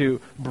trying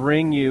to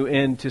bring you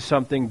into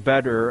something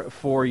better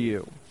for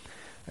you.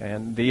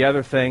 And the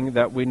other thing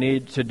that we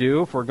need to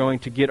do if we're going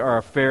to get our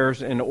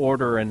affairs in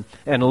order and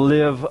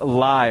live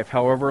life,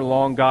 however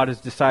long God has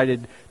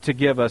decided to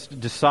give us,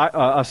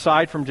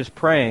 aside from just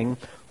praying,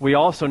 we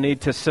also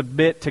need to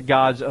submit to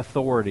God's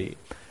authority.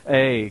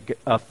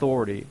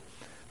 Authority.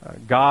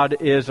 God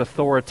is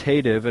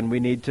authoritative, and we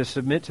need to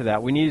submit to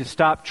that. We need to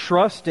stop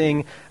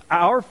trusting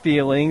our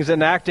feelings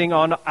and acting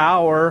on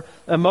our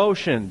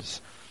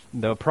emotions.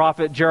 The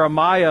prophet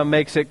Jeremiah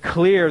makes it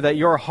clear that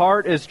your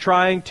heart is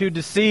trying to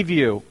deceive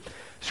you.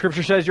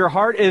 Scripture says your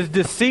heart is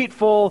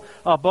deceitful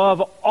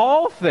above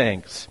all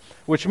things,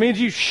 which means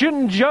you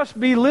shouldn't just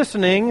be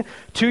listening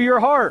to your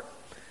heart.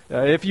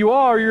 If you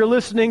are, you're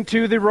listening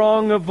to the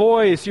wrong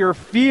voice. Your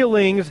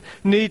feelings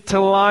need to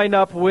line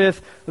up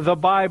with the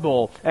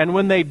Bible. And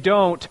when they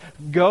don't,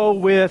 go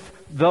with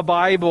the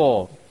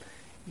Bible.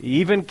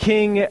 Even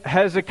King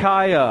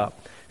Hezekiah,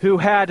 who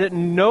had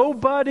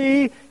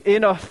nobody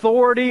in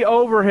authority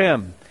over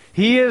him,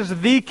 he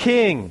is the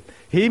king.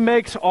 He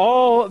makes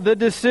all the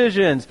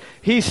decisions.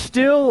 He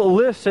still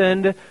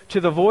listened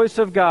to the voice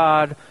of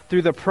God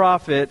through the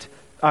prophet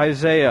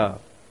Isaiah.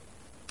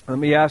 Let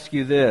me ask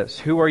you this.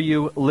 Who are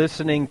you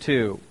listening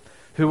to?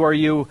 Who are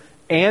you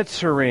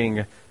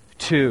answering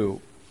to?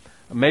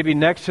 Maybe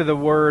next to the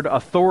word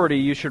authority,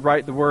 you should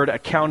write the word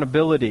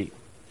accountability.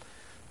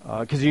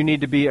 Because you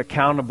need to be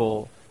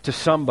accountable to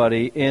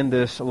somebody in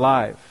this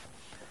life.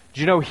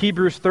 Do you know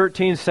Hebrews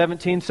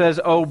 13:17 says,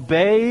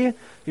 obey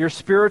your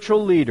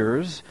spiritual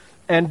leaders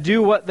and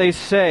do what they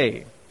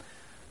say.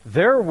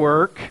 Their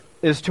work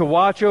is to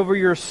watch over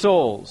your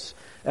souls,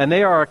 and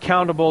they are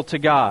accountable to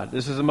God.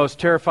 This is the most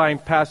terrifying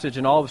passage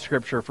in all of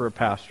Scripture for a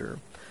pastor.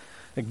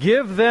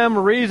 Give them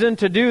reason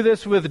to do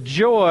this with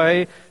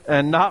joy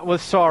and not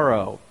with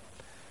sorrow,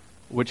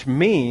 which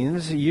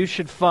means you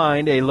should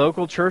find a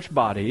local church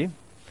body,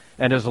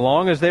 and as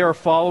long as they are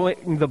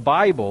following the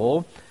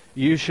Bible,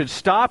 you should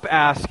stop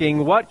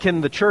asking, what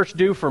can the church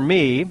do for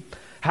me?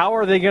 How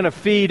are they going to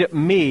feed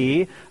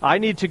me? I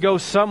need to go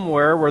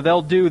somewhere where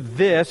they'll do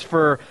this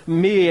for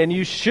me. And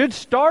you should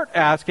start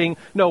asking,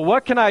 no,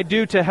 what can I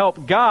do to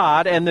help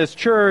God and this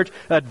church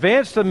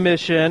advance the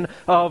mission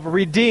of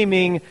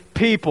redeeming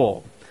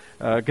people?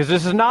 Because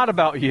this is not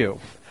about you.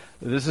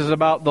 This is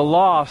about the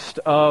lost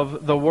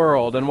of the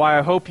world, and why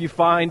I hope you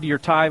find your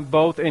time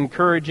both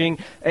encouraging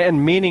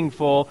and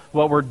meaningful.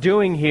 What we're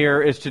doing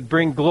here is to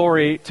bring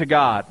glory to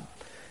God.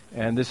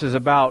 And this is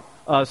about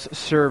us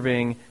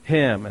serving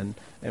Him.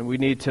 And we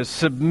need to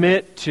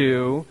submit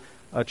to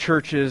a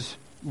church's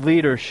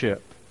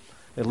leadership.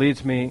 It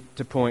leads me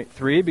to point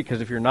 3, because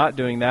if you're not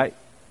doing that,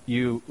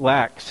 you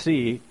lack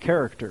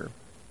character.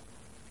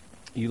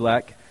 You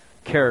lack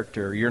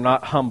character. You're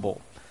not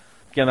humble.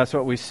 Again, that's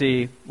what we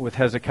see with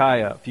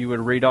Hezekiah. If you would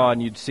read on,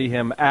 you'd see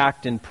him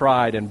act in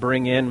pride and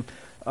bring in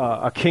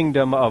a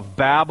kingdom of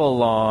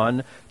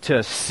Babylon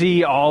to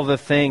see all the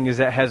things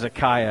that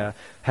Hezekiah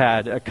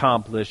had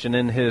accomplished. And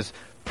in his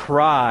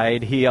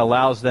pride, he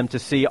allows them to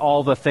see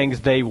all the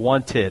things they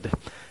wanted.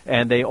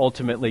 And they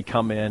ultimately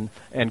come in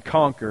and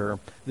conquer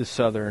the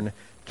southern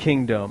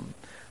kingdom.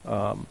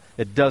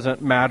 It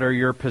doesn't matter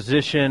your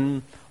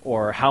position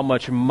or how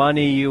much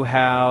money you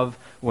have.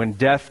 When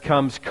death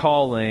comes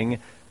calling,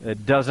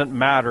 it doesn't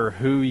matter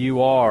who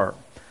you are.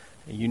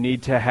 You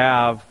need to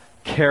have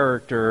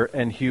character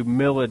and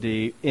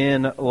humility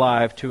in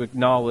life to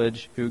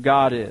acknowledge who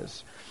God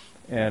is.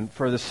 And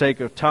for the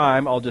sake of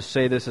time, I'll just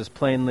say this as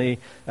plainly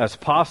as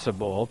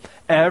possible.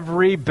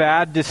 Every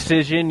bad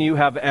decision you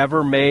have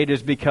ever made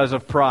is because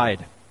of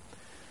pride.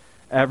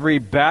 Every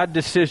bad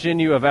decision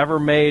you have ever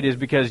made is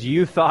because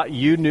you thought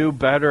you knew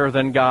better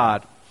than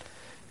God.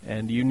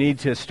 And you need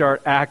to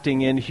start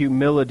acting in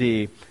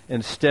humility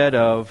instead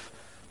of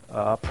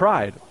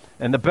pride.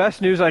 And the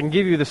best news I can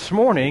give you this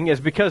morning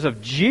is because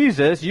of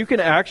Jesus, you can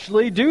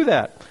actually do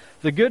that.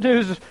 The good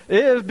news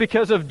is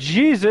because of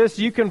Jesus,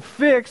 you can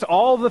fix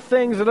all the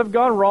things that have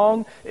gone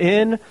wrong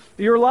in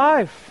your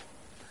life.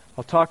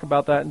 I'll talk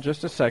about that in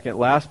just a second.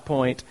 Last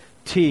point,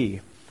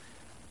 T.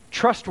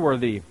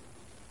 Trustworthy.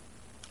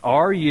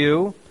 Are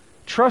you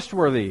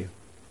trustworthy?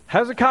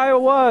 Hezekiah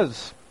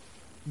was.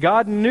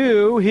 God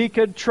knew he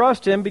could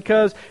trust him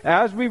because,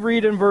 as we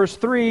read in verse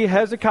 3,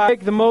 Hezekiah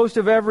make the most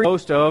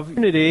of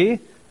unity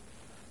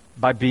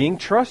by being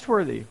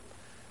trustworthy,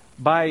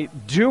 by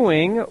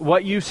doing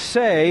what you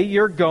say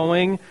you're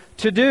going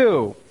to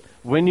do.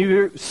 When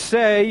you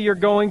say you're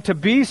going to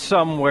be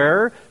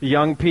somewhere,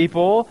 young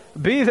people,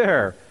 be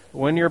there.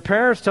 When your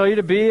parents tell you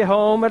to be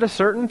home at a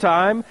certain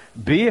time,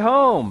 be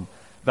home.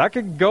 That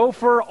could go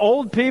for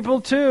old people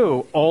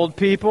too. Old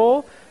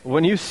people,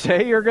 when you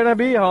say you're going to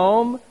be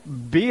home,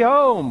 be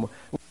home.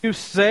 When you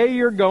say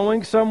you're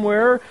going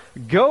somewhere,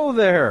 go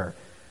there.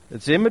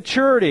 It's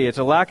immaturity. It's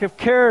a lack of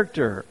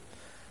character.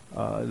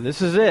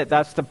 This is it.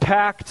 That's the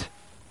pact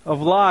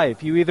of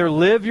life. You either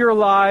live your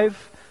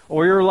life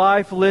or your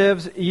life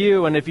lives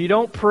you. And if you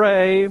don't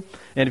pray,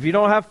 and if you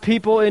don't have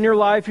people in your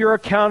life you're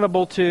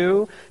accountable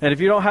to, and if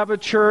you don't have a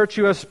church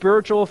who has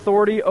spiritual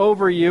authority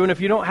over you, and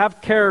if you don't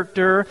have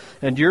character,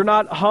 and you're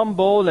not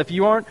humble, and if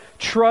you aren't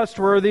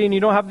trustworthy, and you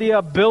don't have the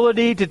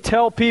ability to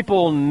tell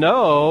people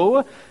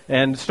no,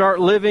 and start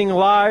living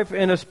life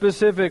in a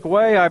specific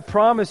way, I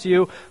promise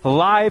you,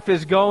 life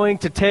is going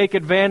to take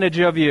advantage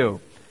of you.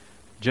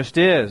 Just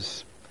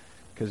is.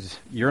 because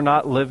you're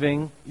not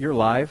living your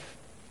life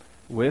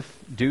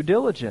with due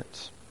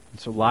diligence.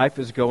 And so life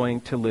is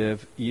going to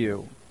live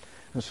you.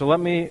 And so let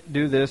me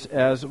do this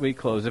as we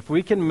close. If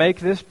we can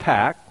make this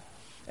pact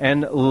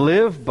and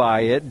live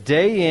by it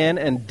day in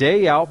and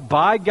day out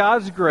by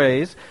God's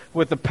grace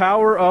with the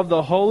power of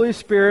the Holy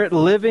Spirit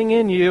living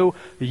in you,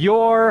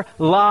 your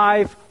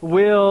life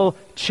will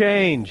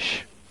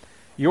change.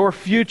 Your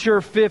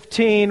future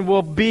 15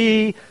 will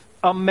be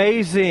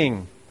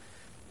amazing.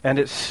 And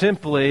it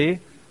simply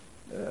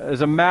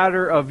is a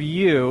matter of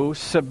you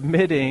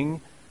submitting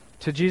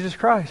to Jesus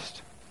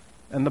Christ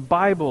and the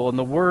Bible and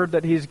the Word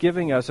that He's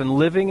giving us, and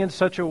living in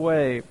such a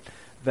way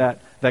that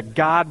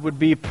God would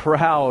be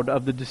proud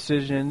of the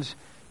decisions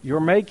you're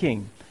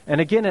making.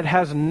 And again, it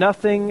has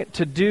nothing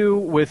to do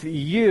with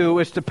you.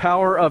 It's the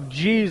power of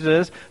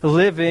Jesus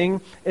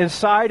living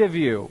inside of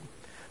you.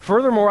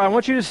 Furthermore, I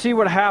want you to see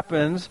what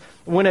happens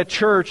when a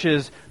church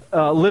is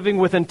living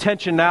with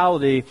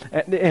intentionality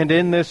and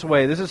in this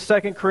way. This is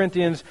 2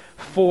 Corinthians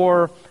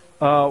 4,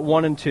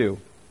 1 and 2.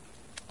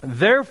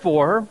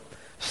 Therefore,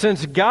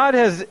 since God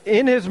has,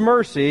 in His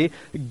mercy,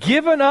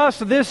 given us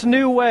this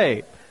new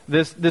way,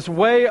 this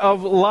way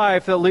of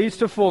life that leads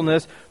to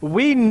fullness,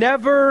 we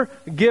never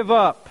give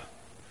up.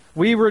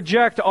 We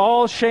reject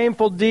all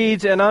shameful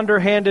deeds and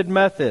underhanded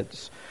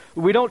methods.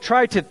 We don't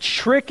try to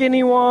trick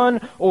anyone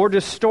or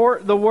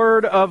distort the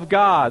Word of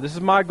God. This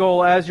is my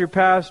goal as your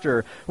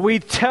pastor. We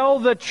tell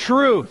the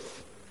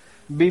truth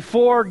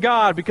before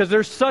God, because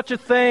there's such a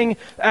thing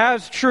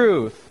as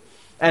truth.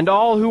 And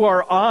all who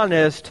are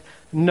honest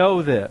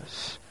know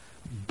this.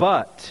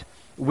 But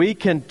we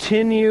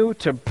continue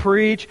to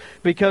preach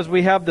because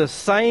we have the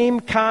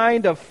same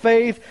kind of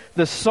faith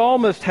the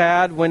psalmist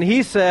had when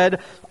he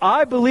said,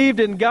 I believed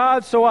in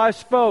God, so I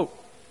spoke.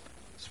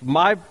 It's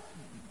my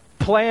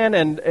plan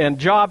and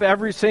job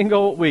every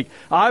single week.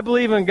 I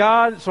believe in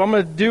God, so I'm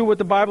going to do what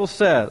the Bible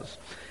says.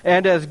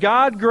 And as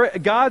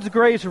God's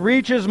grace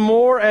reaches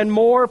more and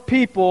more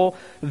people,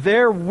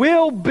 there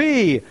will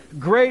be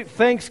great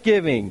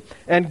thanksgiving.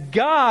 And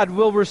God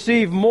will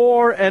receive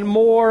more and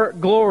more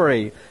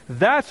glory.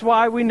 That's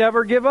why we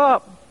never give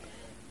up.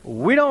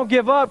 We don't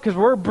give up because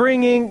we're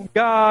bringing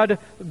God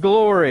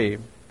glory.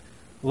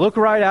 Look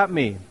right at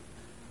me.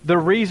 The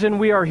reason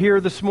we are here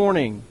this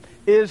morning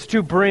is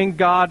to bring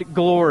God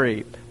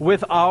glory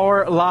with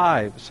our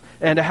lives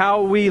and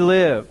how we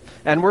live.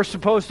 And we're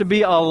supposed to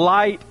be a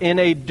light in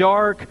a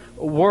dark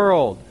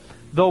world.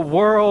 The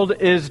world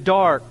is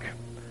dark.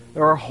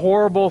 There are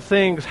horrible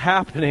things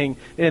happening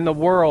in the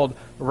world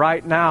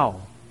right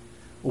now.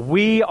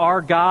 We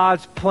are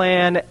God's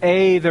plan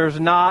A.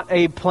 There's not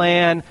a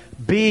plan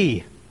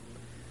B.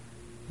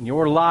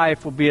 Your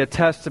life will be a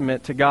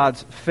testament to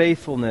God's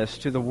faithfulness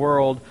to the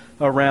world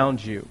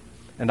around you.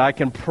 And I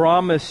can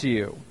promise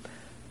you,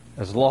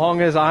 as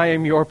long as I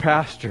am your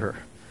pastor,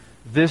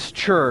 this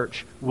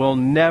church will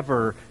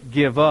never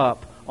give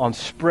up on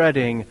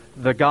spreading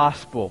the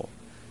gospel.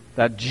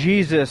 That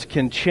Jesus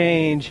can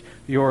change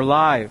your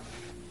life.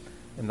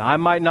 And I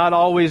might not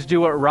always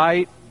do it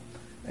right,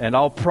 and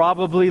I'll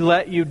probably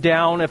let you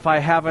down if I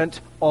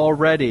haven't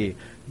already.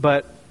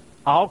 But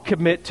I'll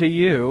commit to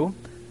you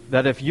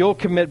that if you'll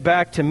commit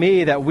back to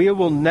me, that we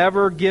will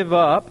never give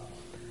up,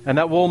 and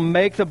that we'll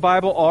make the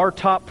Bible our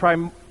top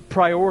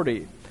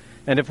priority.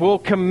 And if we'll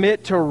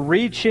commit to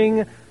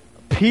reaching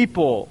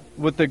people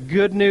with the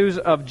good news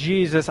of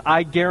Jesus,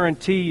 I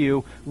guarantee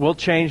you we'll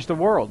change the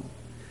world.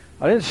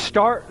 I didn't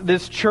start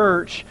this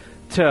church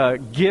to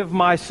give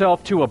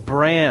myself to a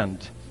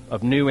brand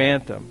of New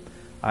Anthem.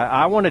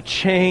 I want to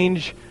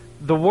change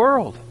the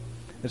world.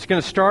 It's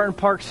going to start in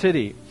Park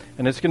City,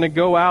 and it's going to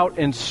go out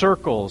in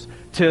circles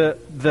to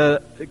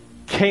the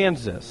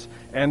Kansas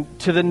and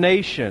to the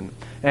nation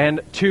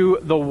and to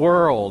the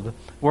world,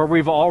 where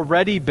we've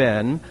already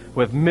been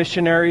with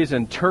missionaries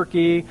in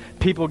Turkey,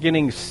 people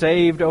getting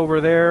saved over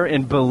there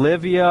in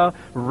Bolivia,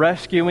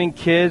 rescuing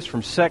kids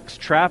from sex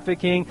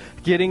trafficking,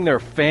 getting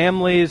their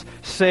families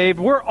saved.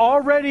 We're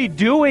already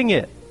doing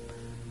it.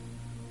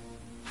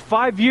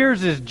 5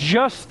 years is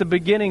just the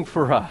beginning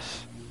for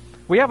us.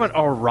 We haven't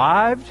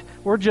arrived.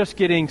 We're just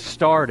getting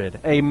started.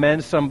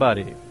 Amen,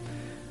 somebody.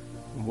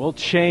 We'll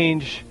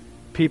change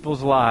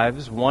people's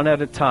lives one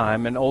at a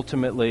time, and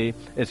ultimately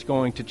it's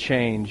going to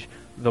change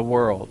the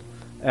world.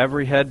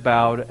 Every head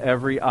bowed,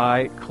 every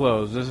eye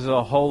closed. This is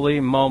a holy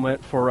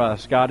moment for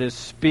us. God is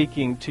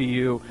speaking to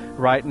you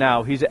right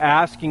now. He's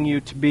asking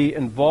you to be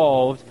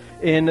involved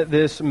in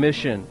this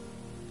mission.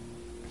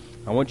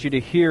 I want you to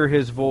hear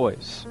His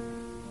voice.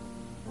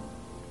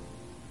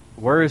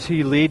 Where is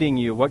He leading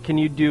you? What can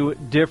you do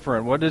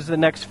different? What does the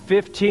next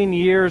 15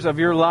 years of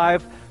your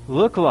life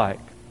look like?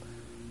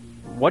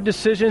 What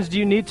decisions do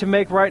you need to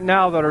make right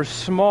now that are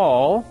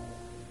small,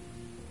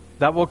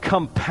 that will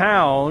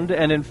compound,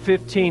 and in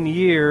 15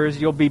 years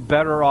you'll be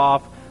better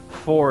off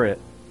for it?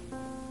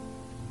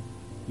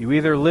 You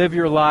either live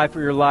your life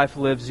or your life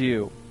lives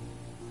you.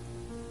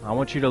 I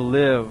want you to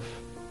live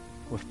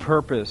with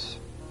purpose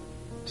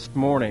this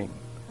morning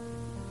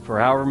for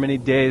however many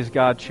days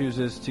God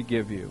chooses to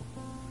give you.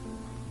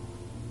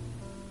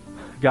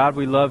 God,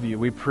 we love you.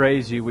 We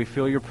praise you. We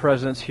feel your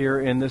presence here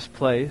in this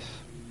place.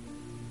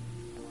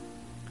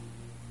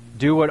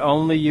 Do what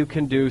only you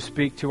can do.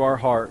 Speak to our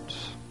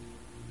hearts.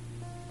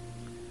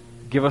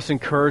 Give us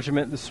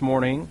encouragement this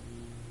morning.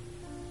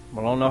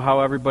 I don't know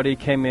how everybody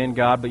came in,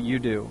 God, but you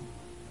do.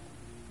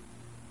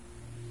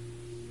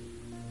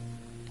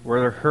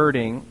 Where they're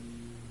hurting,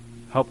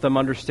 help them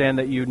understand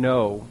that you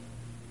know.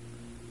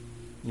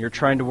 You're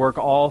trying to work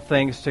all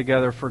things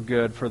together for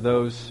good for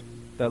those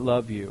that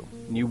love you.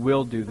 And you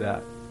will do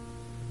that.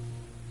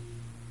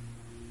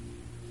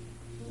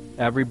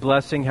 Every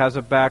blessing has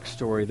a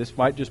backstory. This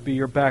might just be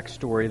your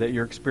backstory that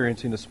you're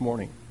experiencing this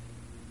morning.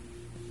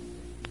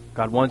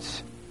 God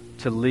wants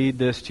to lead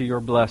this to your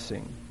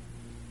blessing.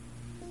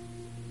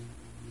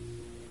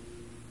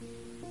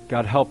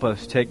 God, help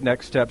us take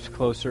next steps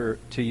closer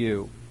to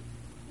you.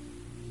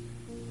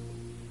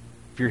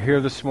 If you're here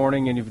this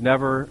morning and you've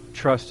never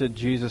trusted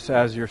Jesus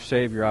as your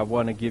Savior, I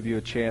want to give you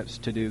a chance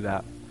to do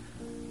that.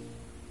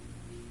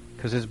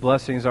 Because His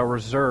blessings are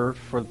reserved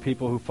for the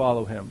people who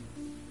follow Him.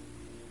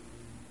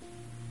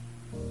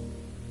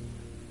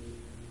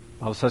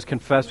 The Bible says,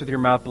 confess with your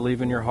mouth,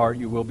 believe in your heart,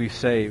 you will be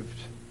saved.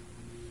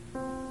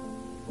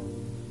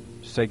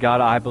 Say,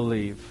 God, I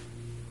believe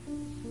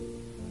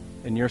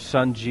in your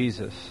Son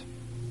Jesus,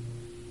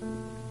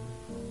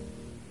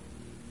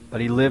 that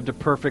He lived a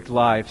perfect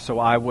life so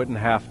I wouldn't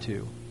have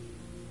to.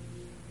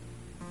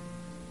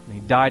 And He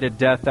died a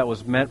death that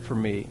was meant for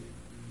me.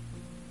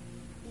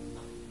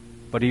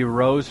 But He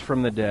rose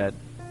from the dead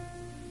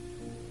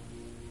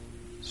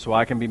so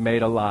I can be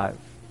made alive.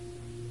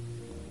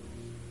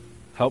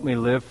 Help me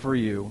live for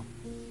you.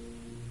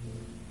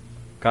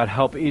 God,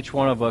 help each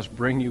one of us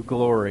bring you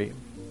glory.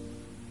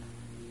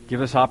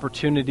 Give us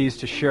opportunities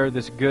to share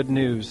this good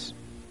news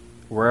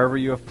wherever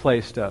you have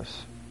placed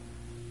us.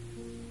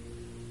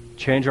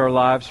 Change our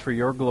lives for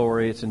your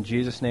glory. It's in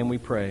Jesus' name we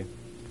pray.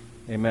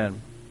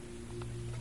 Amen.